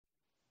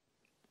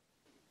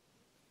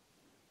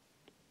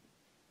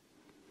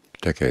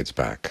decades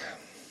back,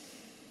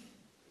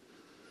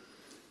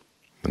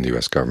 when the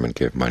U.S. government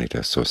gave money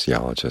to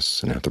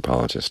sociologists and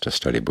anthropologists to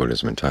study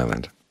Buddhism in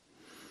Thailand,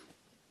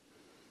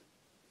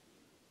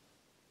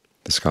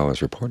 the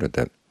scholars reported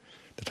that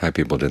the Thai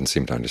people didn't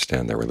seem to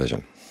understand their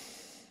religion.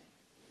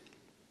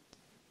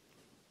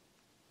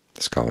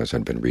 The scholars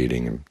had been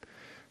reading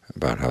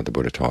about how the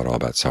Buddha taught all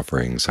about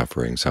suffering,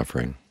 suffering,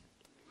 suffering,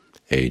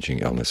 aging,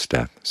 illness,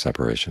 death,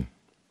 separation.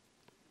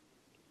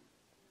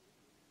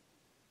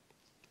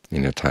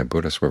 Thai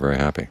Buddhists were very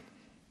happy.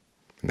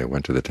 They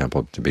went to the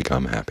temple to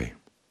become happy.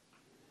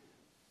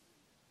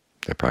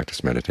 They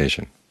practiced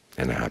meditation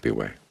in a happy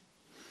way.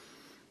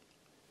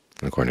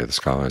 And according to the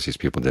scholars, these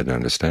people didn't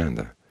understand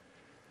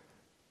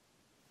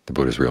the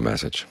Buddha's real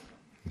message.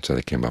 And so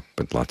they came up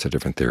with lots of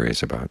different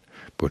theories about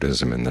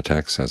Buddhism in the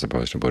text as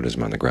opposed to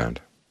Buddhism on the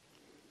ground.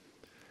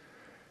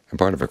 And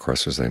part of it, of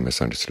course, was they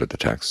misunderstood the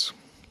text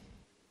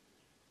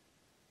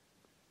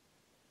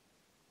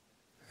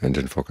and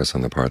didn't focus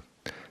on the part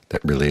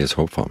that really is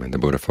hopeful. The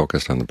Buddha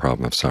focused on the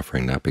problem of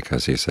suffering not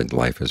because he said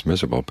life is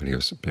miserable,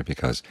 but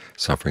because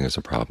suffering is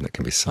a problem that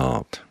can be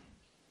solved.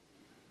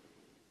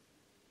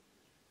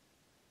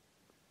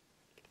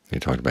 He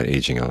talked about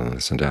aging,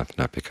 illness, and death,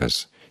 not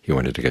because he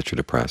wanted to get you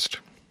depressed,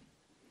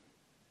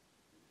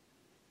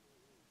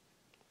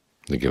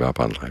 to give up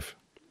on life,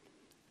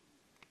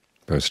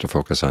 but it's to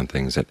focus on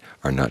things that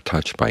are not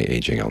touched by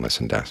aging, illness,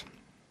 and death.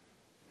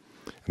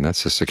 And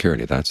that's the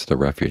security, that's the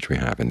refuge we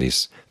have in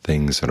these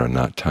things that are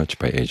not touched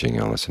by aging,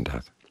 illness, and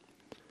death.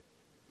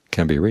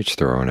 Can be reached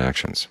through our own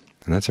actions.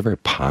 And that's a very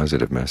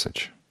positive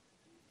message.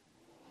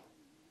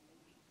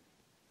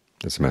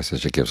 It's a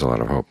message that gives a lot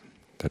of hope,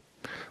 that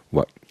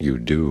what you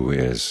do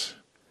is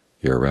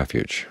your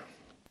refuge.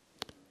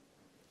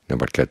 Now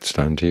what gets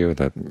done to you,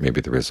 that may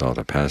be the result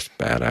of past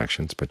bad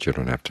actions, but you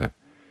don't have to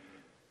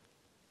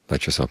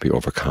let yourself be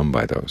overcome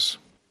by those.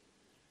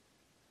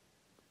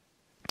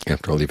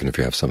 After all, even if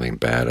you have something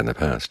bad in the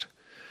past,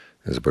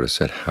 as the Buddha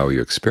said, how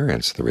you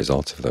experience the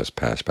results of those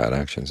past bad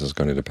actions is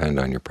going to depend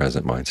on your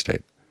present mind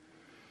state.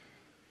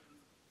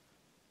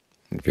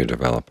 If you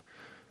develop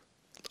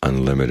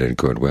unlimited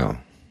goodwill,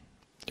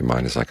 your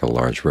mind is like a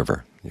large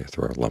river. You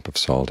throw a lump of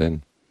salt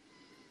in,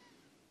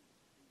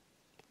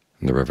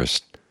 and the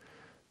river's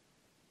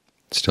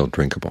still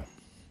drinkable.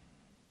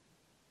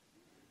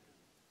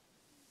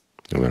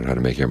 You learn how to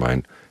make your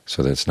mind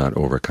so that it's not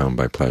overcome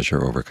by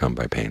pleasure, overcome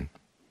by pain.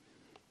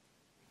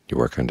 You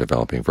work on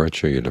developing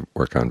virtue, you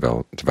work on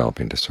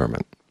developing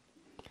discernment.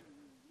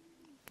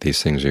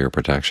 These things are your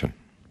protection,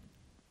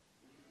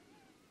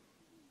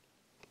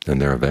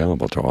 and they're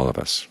available to all of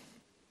us,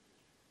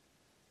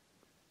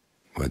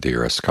 whether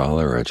you're a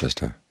scholar or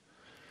just an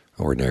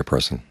ordinary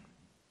person.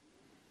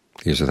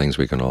 These are things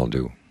we can all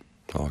do,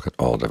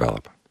 all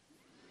develop.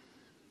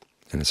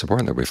 And it's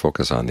important that we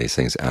focus on these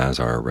things as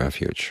our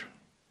refuge,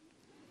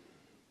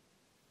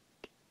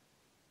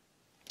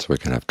 so we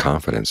can have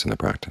confidence in the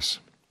practice.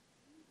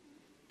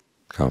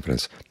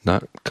 Confidence,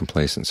 not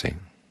complacency.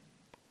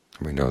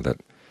 We know that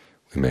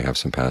we may have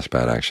some past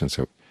bad actions,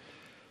 and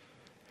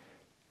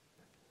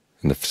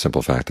the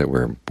simple fact that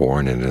we're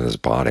born into this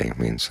body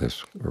means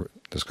there's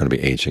going to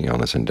be aging,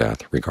 illness, and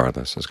death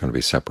regardless. There's going to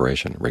be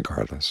separation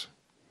regardless.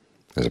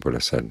 As the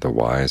Buddha said, the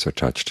wise are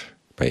touched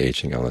by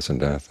aging, illness, and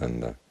death,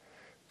 and the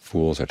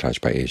fools are touched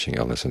by aging,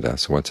 illness, and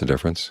death. So what's the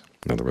difference?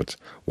 In other words,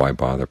 why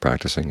bother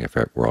practicing if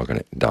we're all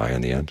going to die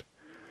in the end?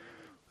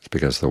 It's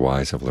because the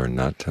wise have learned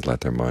not to let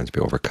their minds be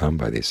overcome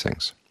by these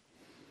things.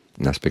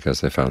 And that's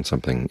because they found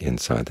something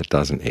inside that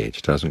doesn't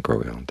age, doesn't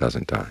grow ill,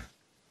 doesn't die.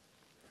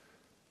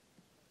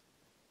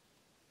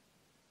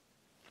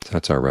 So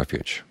that's our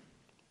refuge.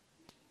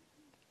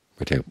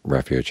 We take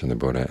refuge in the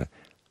Buddha,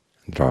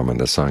 Dhamma, and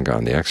the Sangha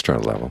on the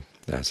external level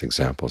as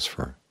examples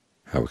for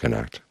how we can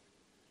act.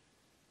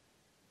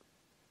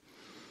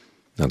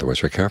 In other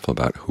words, we're careful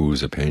about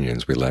whose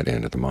opinions we let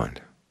into the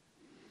mind.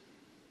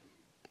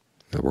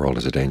 The world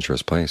is a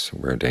dangerous place.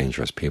 We're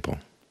dangerous people.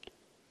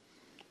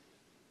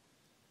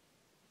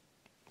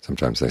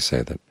 Sometimes they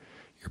say that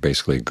you're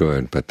basically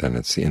good, but then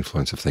it's the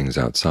influence of things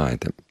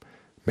outside that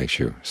makes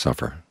you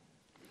suffer.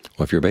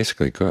 Well, if you're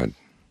basically good,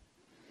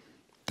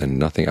 then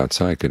nothing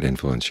outside could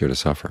influence you to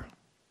suffer.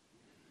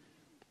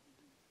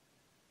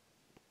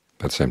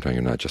 But at the same time,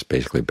 you're not just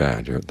basically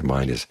bad. The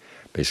mind is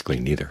basically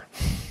neither.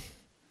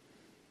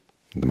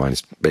 The mind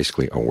is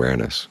basically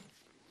awareness.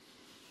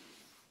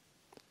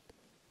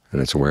 And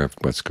it's aware of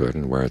what's good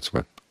and aware of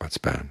what's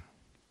bad.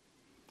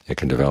 It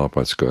can develop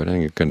what's good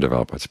and it can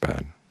develop what's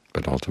bad.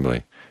 But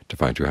ultimately, to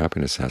find true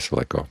happiness, it has to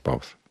let go of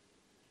both.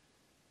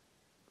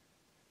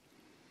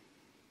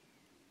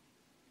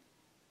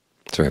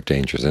 So we have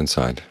dangers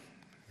inside,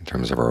 in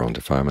terms of our own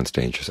defilements,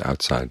 dangers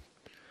outside,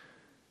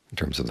 in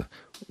terms of the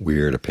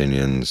weird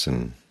opinions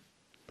and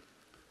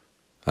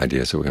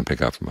ideas that we can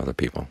pick up from other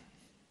people.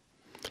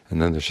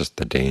 And then there's just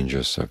the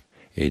dangers of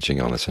aging,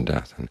 illness, and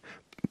death. And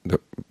the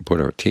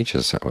Buddha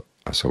teaches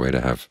us a way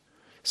to have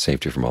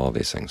safety from all of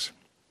these things.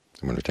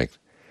 And when we take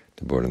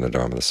the Buddha and the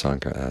Dharma and the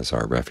Sangha as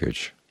our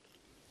refuge,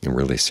 and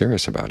we're really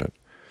serious about it,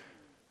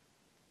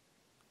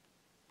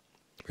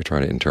 We try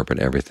to interpret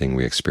everything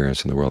we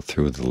experience in the world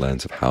through the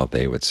lens of how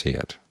they would see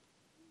it.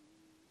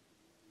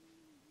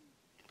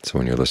 So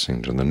when you're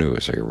listening to the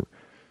news, or you're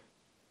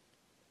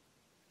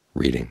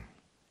reading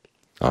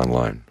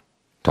online,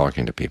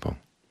 talking to people,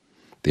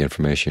 the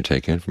information you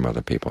take in from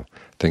other people,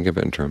 think of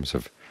it in terms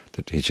of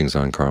the teachings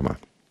on karma.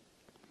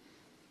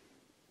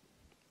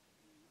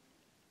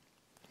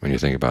 When you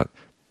think about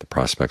the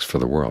prospects for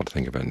the world,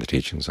 think about it in the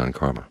teachings on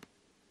karma.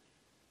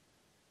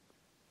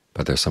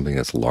 But there's something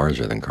that's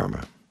larger than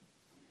karma.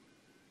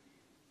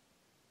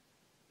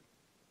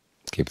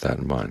 Keep that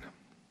in mind.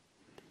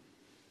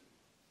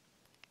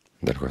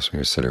 That, of course, when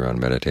you're sitting around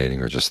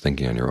meditating or just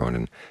thinking on your own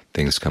and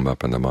things come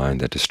up in the mind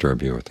that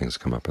disturb you, or things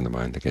come up in the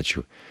mind that get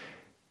you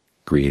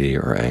greedy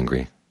or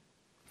angry,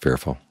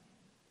 fearful,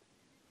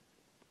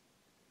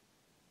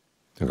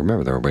 and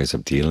remember, there are ways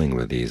of dealing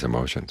with these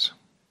emotions.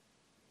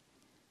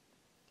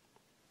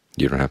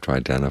 You don't have to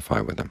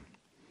identify with them.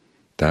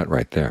 That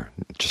right there,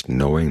 just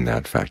knowing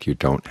that fact, you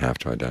don't have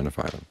to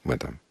identify with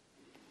them,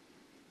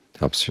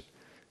 helps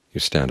you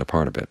stand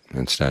apart a bit.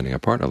 And standing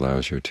apart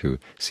allows you to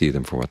see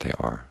them for what they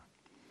are.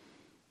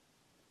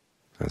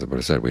 As the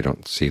Buddha said, we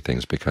don't see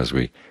things because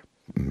we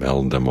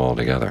meld them all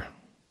together.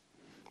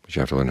 But you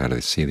have to learn how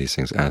to see these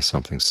things as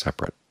something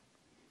separate.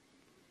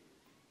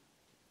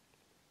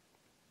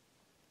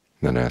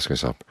 And then ask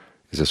yourself,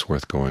 is this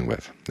worth going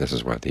with? This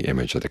is where the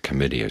image of the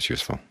committee is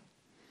useful.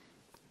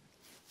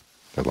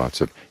 There are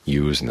lots of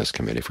yous in this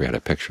committee. If we had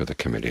a picture of the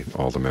committee,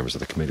 all the members of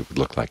the committee would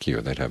look like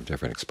you. They'd have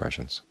different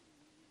expressions.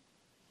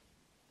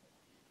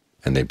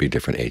 And they'd be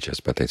different ages,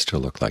 but they'd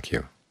still look like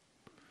you,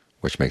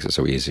 which makes it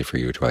so easy for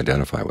you to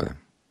identify with them.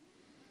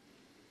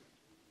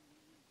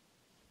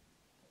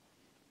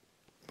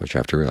 But you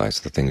have to realize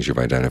the things you've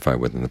identified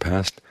with in the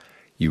past,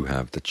 you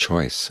have the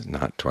choice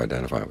not to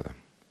identify with them.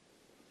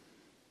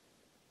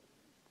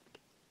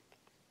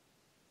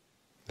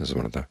 This is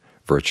one of the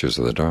virtues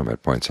of the Dharma.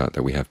 It points out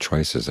that we have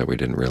choices that we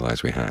didn't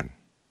realize we had.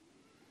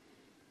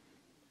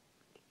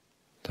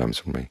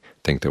 Sometimes when we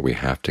think that we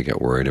have to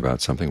get worried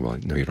about something, well,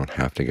 no, you don't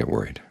have to get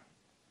worried.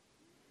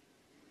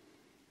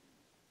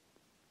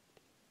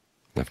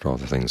 After all,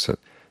 the things that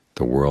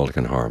the world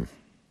can harm,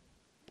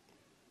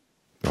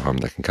 the harm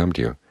that can come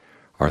to you,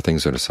 are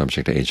things that are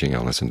subject to aging,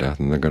 illness, and death,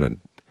 and they're going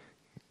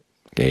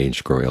to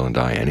age, grow ill, and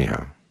die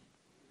anyhow.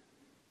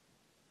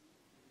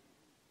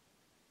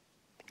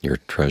 Your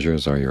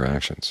treasures are your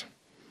actions.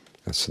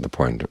 That's the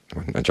point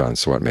when John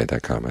Swat made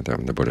that comment, that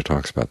when the Buddha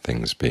talks about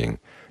things being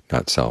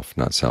not self,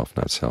 not self,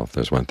 not self,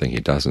 there's one thing he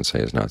doesn't say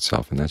is not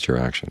self, and that's your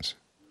actions.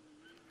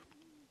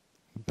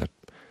 That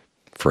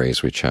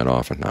phrase we chant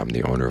often, I'm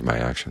the owner of my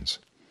actions.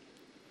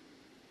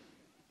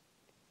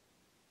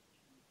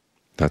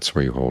 That's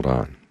where you hold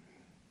on.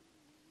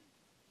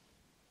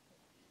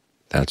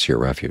 That's your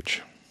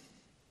refuge.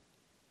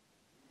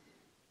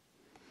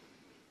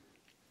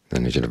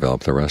 Then as you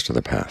develop the rest of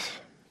the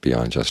path,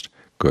 beyond just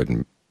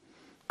good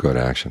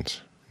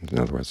actions, in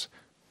other words,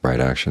 right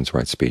actions,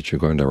 right speech, you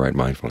go into right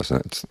mindfulness, and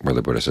that's where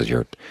the Buddha says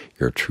your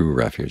true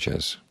refuge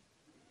is.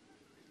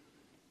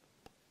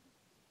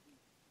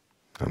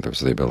 And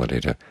there's the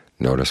ability to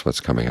notice what's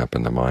coming up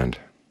in the mind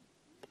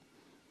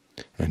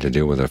and to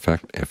deal with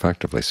it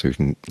effectively, so you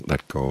can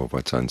let go of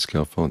what's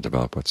unskillful and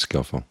develop what's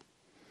skillful.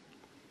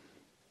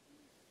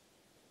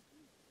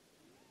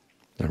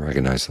 And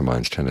recognize the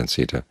mind's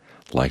tendency to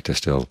like to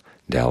still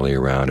dally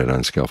around in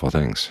unskillful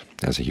things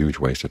as a huge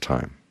waste of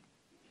time.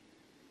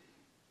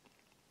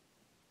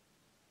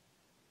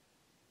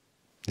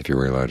 If you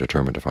really are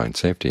determined to find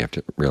safety, you have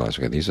to realize,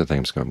 okay, these are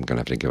things I'm going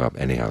to have to give up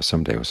anyhow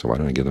someday, so why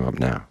don't I give them up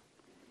now?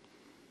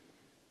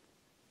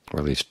 Or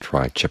at least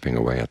try chipping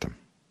away at them.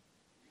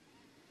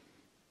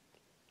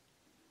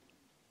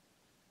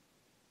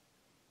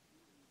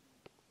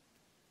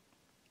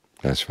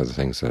 As for the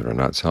things that are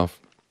not self,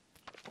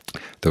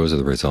 those are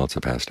the results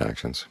of past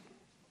actions.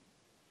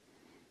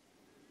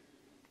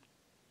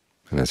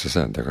 And as I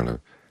said, they're going to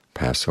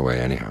pass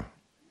away anyhow.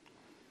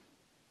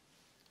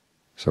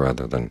 So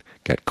rather than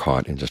get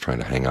caught in just trying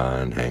to hang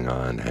on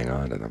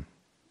to them,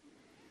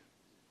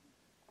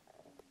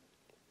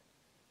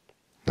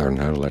 learn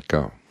how to let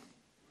go.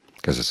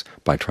 Because it's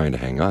by trying to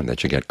hang on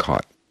that you get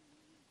caught.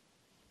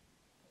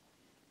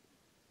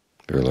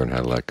 If you learn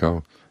how to let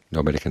go,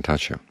 nobody can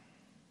touch you.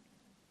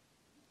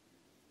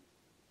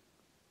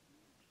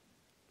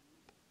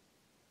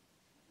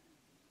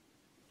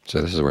 So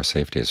this is where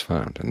safety is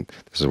found, and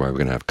this is why we're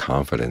going to have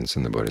confidence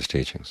in the Buddha's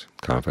teachings,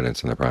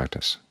 confidence in the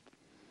practice,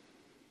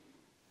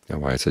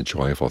 and why it's a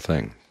joyful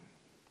thing,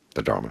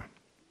 the Dharma.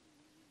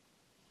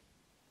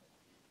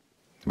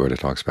 The Buddha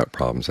talks about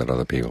problems that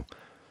other people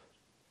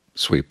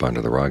sweep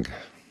under the rug.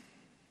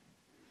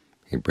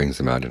 He brings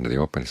them out into the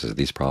open. He says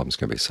these problems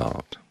can be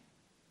solved.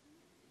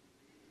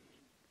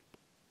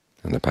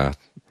 And the path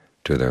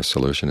to their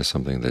solution is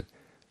something that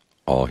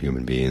all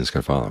human beings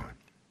can follow,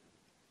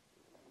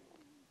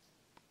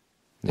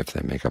 if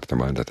they make up their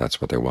mind that that's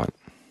what they want.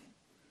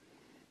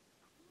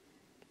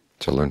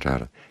 So learn how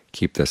to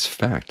keep this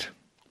fact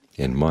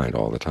in mind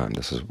all the time.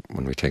 This is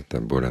when we take the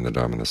Buddha and the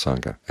Dhamma and the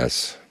Sangha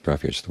as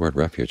refuge. The word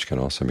refuge can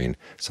also mean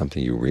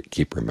something you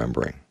keep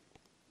remembering.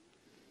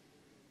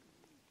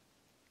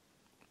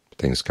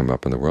 Things come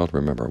up in the world,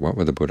 remember, what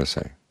would the Buddha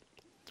say?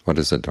 What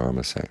does the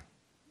Dharma say?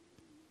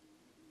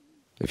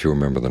 If you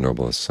remember the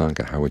noblest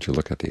Sangha, how would you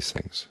look at these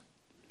things?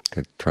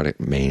 Try to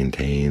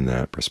maintain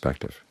that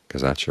perspective,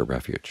 because that's your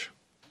refuge.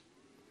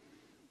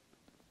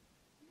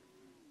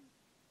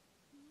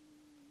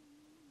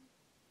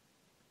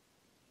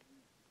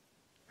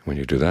 When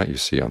you do that, you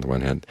see, on the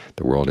one hand,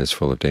 the world is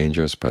full of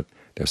dangers, but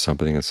there's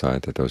something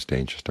inside that those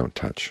dangers don't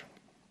touch.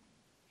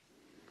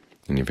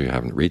 And if you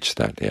haven't reached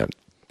that yet,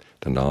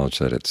 the knowledge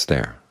that it's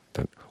there,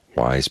 that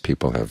wise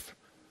people have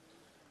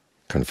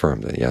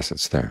confirmed that, yes,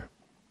 it's there,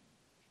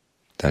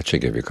 that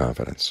should give you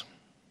confidence.